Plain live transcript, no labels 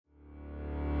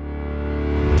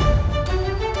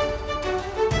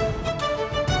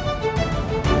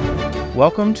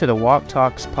Welcome to the Walk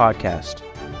Talks podcast,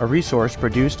 a resource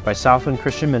produced by Southland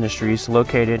Christian Ministries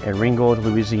located in Ringgold,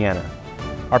 Louisiana.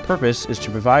 Our purpose is to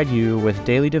provide you with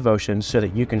daily devotions so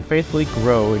that you can faithfully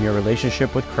grow in your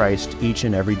relationship with Christ each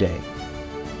and every day.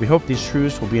 We hope these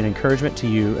truths will be an encouragement to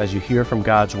you as you hear from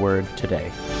God's Word today.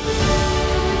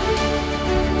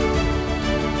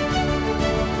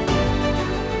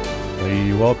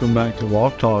 Hey, welcome back to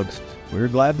Walk Talks. We're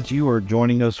glad that you are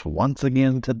joining us once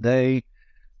again today.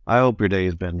 I hope your day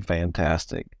has been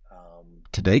fantastic.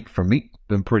 To date, for me, it's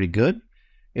been pretty good.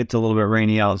 It's a little bit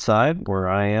rainy outside where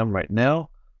I am right now,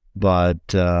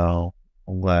 but I'm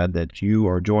glad that you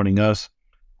are joining us.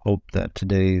 Hope that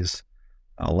today's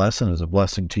lesson is a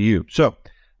blessing to you. So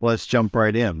let's jump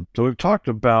right in. So we've talked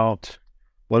about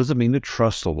what does it mean to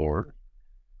trust the Lord.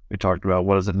 We talked about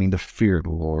what does it mean to fear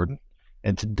the Lord.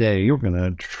 And today we're going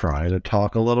to try to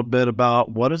talk a little bit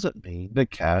about what does it mean to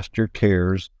cast your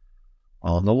cares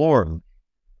on the Lord.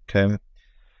 Okay.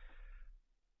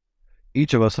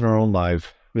 Each of us in our own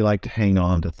life, we like to hang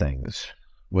on to things,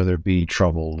 whether it be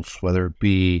troubles, whether it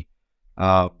be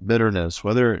bitterness,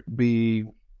 whether it be,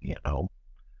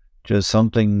 just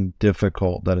something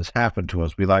difficult that has happened to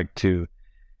us. We like to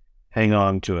hang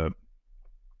on to it.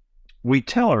 We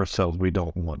tell ourselves we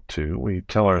don't want to. We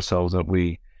tell ourselves that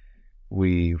we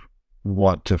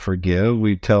want to forgive.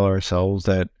 We tell ourselves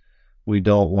that we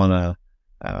don't want to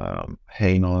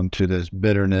hang on to this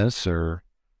bitterness or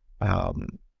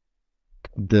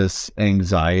this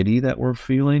anxiety that we're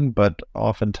feeling, but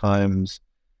oftentimes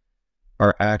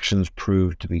our actions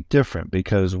prove to be different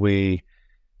because we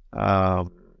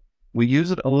use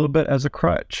it a little bit as a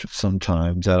crutch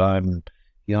sometimes that I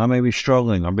may be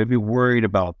struggling or maybe worried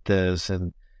about this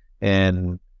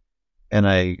and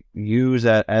I use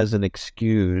that as an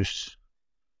excuse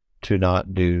to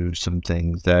not do some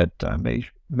things that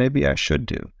maybe I should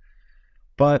do.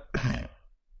 But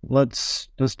let's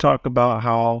talk about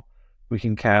how we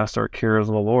can cast our cares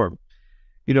on the Lord.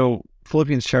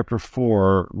 Philippians chapter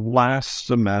 4, last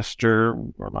semester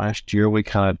or last year, we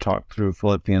kind of talked through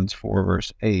Philippians 4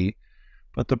 verse 8,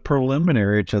 but the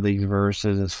preliminary to these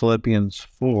verses is Philippians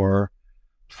 4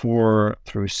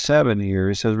 through 7 here.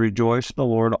 It says, rejoice in the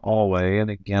Lord always, and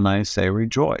again I say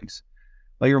rejoice.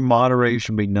 Let your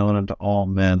moderation be known unto all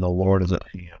men, the Lord is at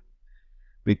hand.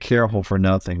 Be careful for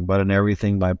nothing, but in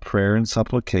everything by prayer and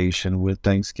supplication with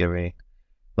thanksgiving,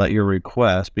 let your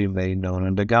requests be made known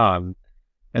unto God.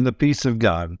 And the peace of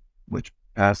God, which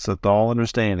passeth all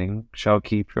understanding, shall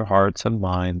keep your hearts and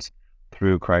minds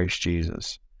through Christ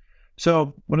Jesus.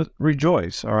 So,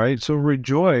 rejoice, all right? So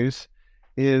rejoice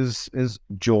is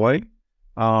joy.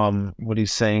 What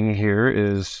he's saying here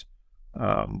is,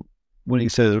 when he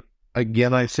says,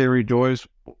 again I say rejoice,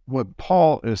 what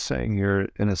Paul is saying here,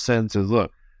 in a sense, is,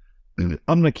 look, I'm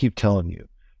going to keep telling you,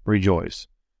 rejoice.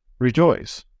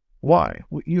 Rejoice. Why?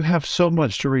 You have so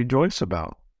much to rejoice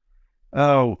about.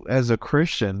 As a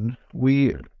Christian,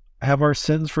 we have our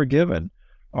sins forgiven.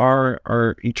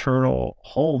 Our eternal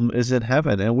home is in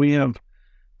heaven, and we have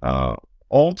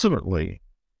ultimately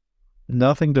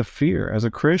nothing to fear. As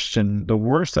a Christian, the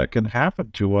worst that can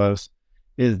happen to us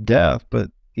is death, but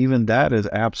even that is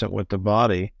absent with the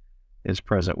body, is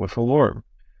present with the Lord.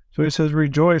 So he says,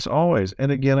 rejoice always.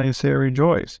 And again, I say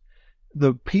rejoice.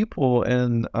 The people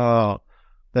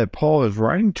that Paul is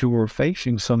writing to were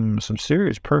facing some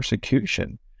serious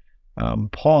persecution.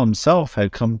 Paul himself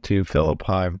had come to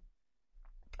Philippi,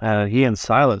 he and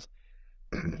Silas,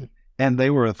 and they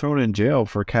were thrown in jail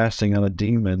for casting out a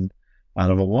demon out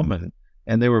of a woman,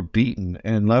 and they were beaten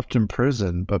and left in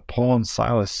prison. But Paul and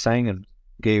Silas sang and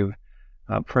gave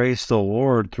praise to the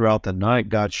Lord throughout the night.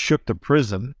 God shook the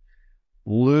prison,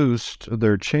 loosed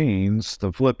their chains.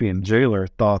 The Philippian jailer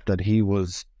thought that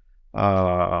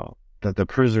that the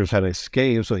prisoners had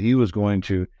escaped, so he was going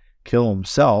to kill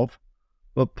himself.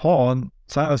 But Paul and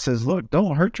Silas says, look,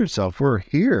 don't hurt yourself. We're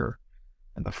here.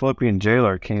 And the Philippian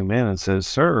jailer came in and says,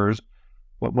 sirs,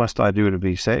 what must I do to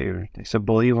be saved? They said,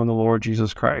 believe on the Lord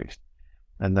Jesus Christ,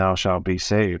 and thou shalt be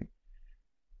saved.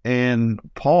 And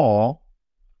Paul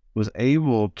was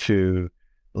able to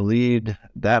lead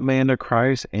that man to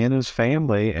Christ and his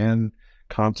family, and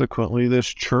consequently this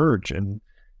church. And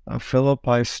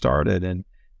Philippi started, and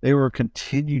they were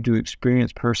continued to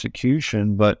experience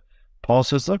persecution, but Paul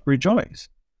says, look, rejoice.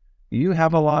 You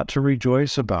have a lot to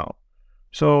rejoice about.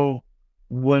 So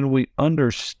when we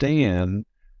understand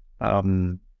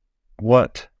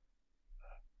what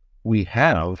we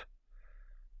have,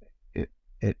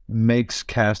 it makes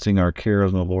casting our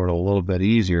cares on the Lord a little bit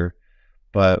easier,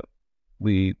 but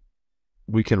we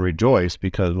can rejoice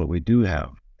because of what we do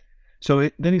have. So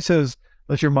then he says,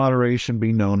 let your moderation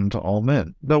be known unto all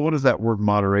men. Now, what does that word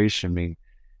moderation mean?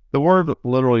 The word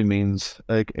literally means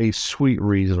like a sweet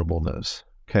reasonableness.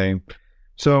 Okay.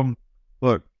 So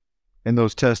look, in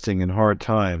those testing and hard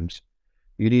times,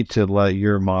 you need to let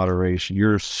your moderation,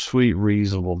 your sweet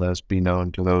reasonableness be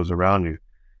known to those around you,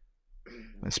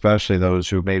 especially those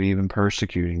who may be even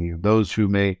persecuting you, those who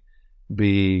may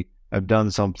have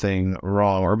done something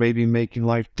wrong or maybe making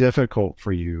life difficult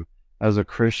for you. As a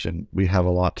Christian, we have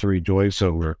a lot to rejoice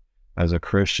over. As a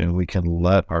Christian, we can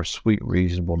let our sweet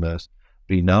reasonableness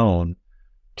be known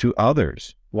to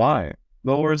others. Why?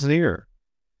 The Lord's near.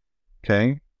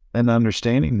 Okay? And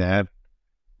understanding that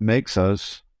makes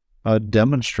us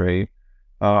demonstrate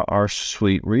our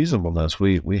sweet reasonableness.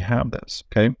 We have this.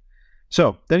 Okay?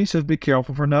 So then he says, be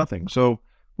careful for nothing. So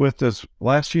with this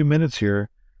last few minutes here,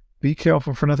 be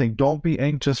careful for nothing. Don't be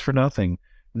anxious for nothing.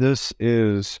 This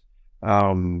is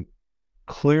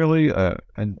clearly a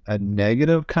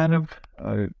negative kind of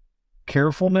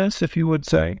carefulness, if you would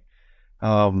say.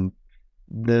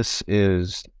 This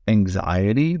is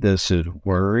anxiety. This is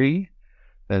worry.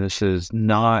 And this is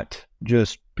not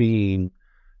just being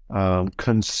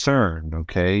concerned.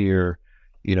 Okay, you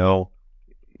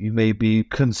may be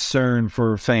concerned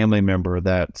for a family member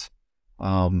that's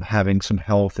having some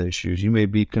health issues. You may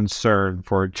be concerned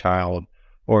for a child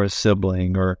or a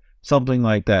sibling or something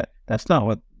like that. That's not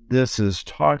what this is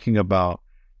talking about.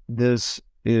 This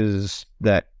is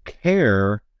that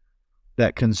care,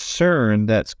 that concern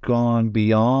that's gone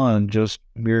beyond just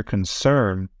mere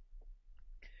concern.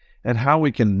 And how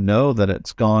we can know that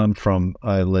it's gone from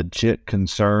a legit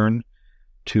concern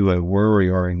to a worry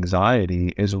or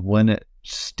anxiety is when it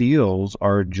steals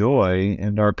our joy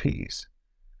and our peace.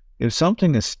 If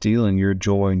something is stealing your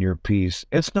joy and your peace,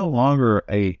 it's no longer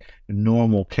a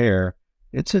normal care,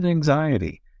 it's an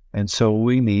anxiety. And so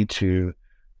we need to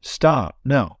stop.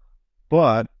 No,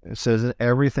 but it says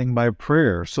everything by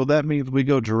prayer. So that means we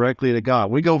go directly to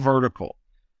God. We go vertical.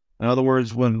 In other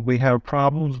words, when we have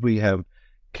problems, we have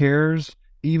cares,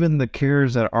 even the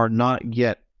cares that are not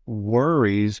yet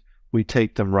worries, we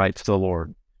take them right to the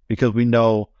Lord because we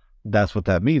know that's what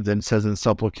that means. And it says in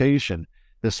supplication.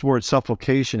 This word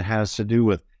supplication has to do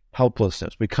with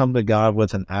helplessness. We come to God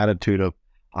with an attitude of,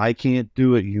 I can't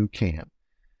do it, you can.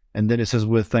 And then it says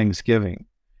with thanksgiving.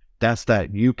 That's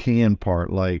that you can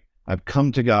part. Like, I've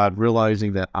come to God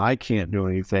realizing that I can't do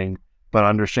anything, but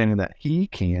understanding that He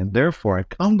can. Therefore, I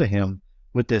come to Him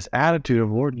with this attitude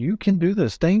of, Lord, you can do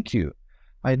this. Thank you.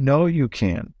 I know you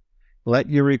can. Let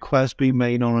your request be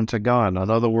made known unto God. In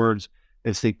other words,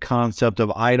 it's the concept of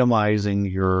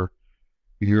itemizing your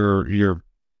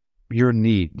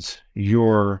needs,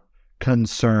 your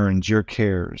concerns, your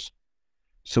cares.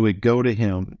 So we go to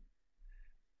Him.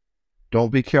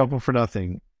 Don't be careful for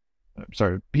nothing.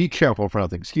 Be careful for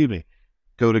nothing. Excuse me.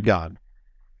 Go to God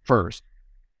first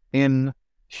in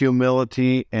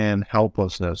humility and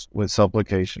helplessness with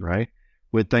supplication, right?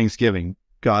 With thanksgiving.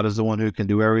 God is the one who can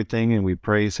do everything, and we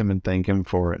praise Him and thank Him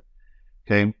for it.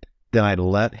 Okay? Then I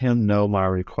let Him know my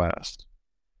request.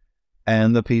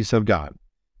 And the peace of God,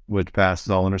 which passes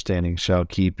all understanding, shall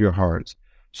keep your hearts.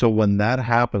 So when that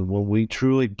happens, when we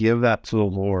truly give that to the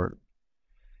Lord,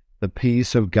 the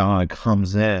peace of God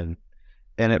comes in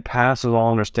and it passes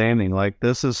all understanding. Like,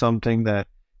 this is something that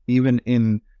even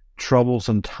in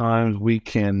troublesome times, we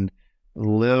can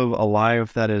live a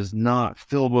life that is not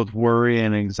filled with worry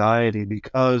and anxiety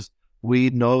because we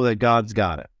know that God's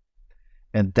got it.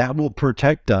 And that will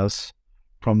protect us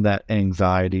from that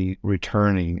anxiety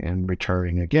returning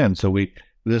again. So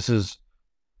this is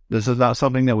not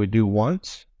something that we do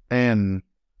once and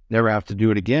never have to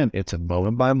do it again. It's a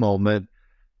moment by moment,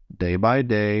 day by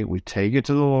day. We take it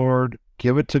to the Lord,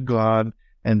 give it to God,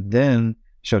 and then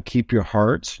shall keep your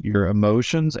hearts, your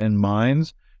emotions and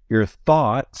minds, your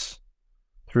thoughts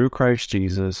through Christ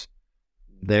Jesus.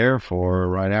 Therefore,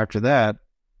 right after that,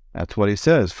 that's what he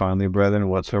says. Finally, brethren,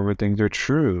 whatsoever things are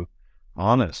true,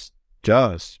 honest,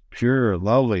 just, pure,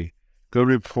 lovely, good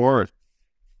report.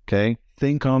 Okay?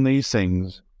 Think on these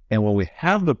things. And when we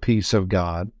have the peace of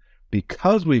God,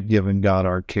 because we've given God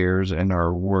our cares and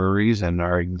our worries and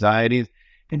our anxieties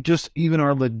and just even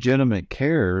our legitimate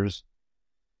cares,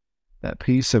 that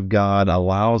peace of God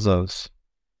allows us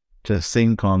to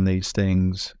think on these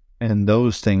things, and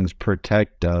those things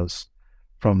protect us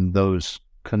from those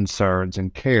concerns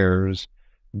and cares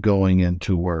going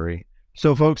into worry.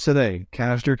 So folks, today,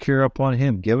 cast your care upon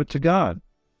Him. Give it to God.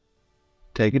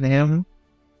 Take it to Him.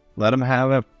 Let Him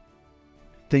have it.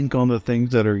 Think on the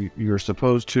things that you're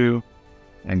supposed to,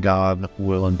 and God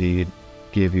will indeed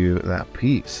give you that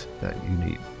peace that you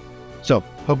need. So,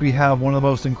 hope you have one of the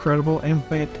most incredible and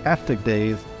fantastic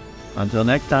days Until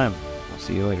next time, we'll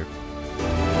see you later.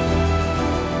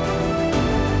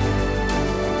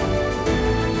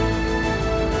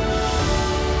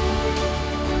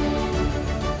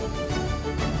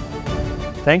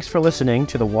 Thanks for listening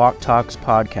to the Walk Talks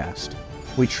podcast.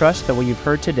 We trust that what you've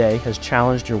heard today has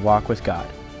challenged your walk with God.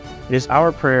 It is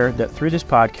our prayer that through this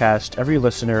podcast, every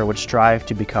listener would strive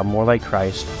to become more like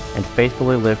Christ and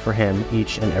faithfully live for Him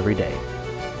each and every day.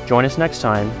 Join us next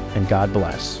time, and God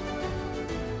bless.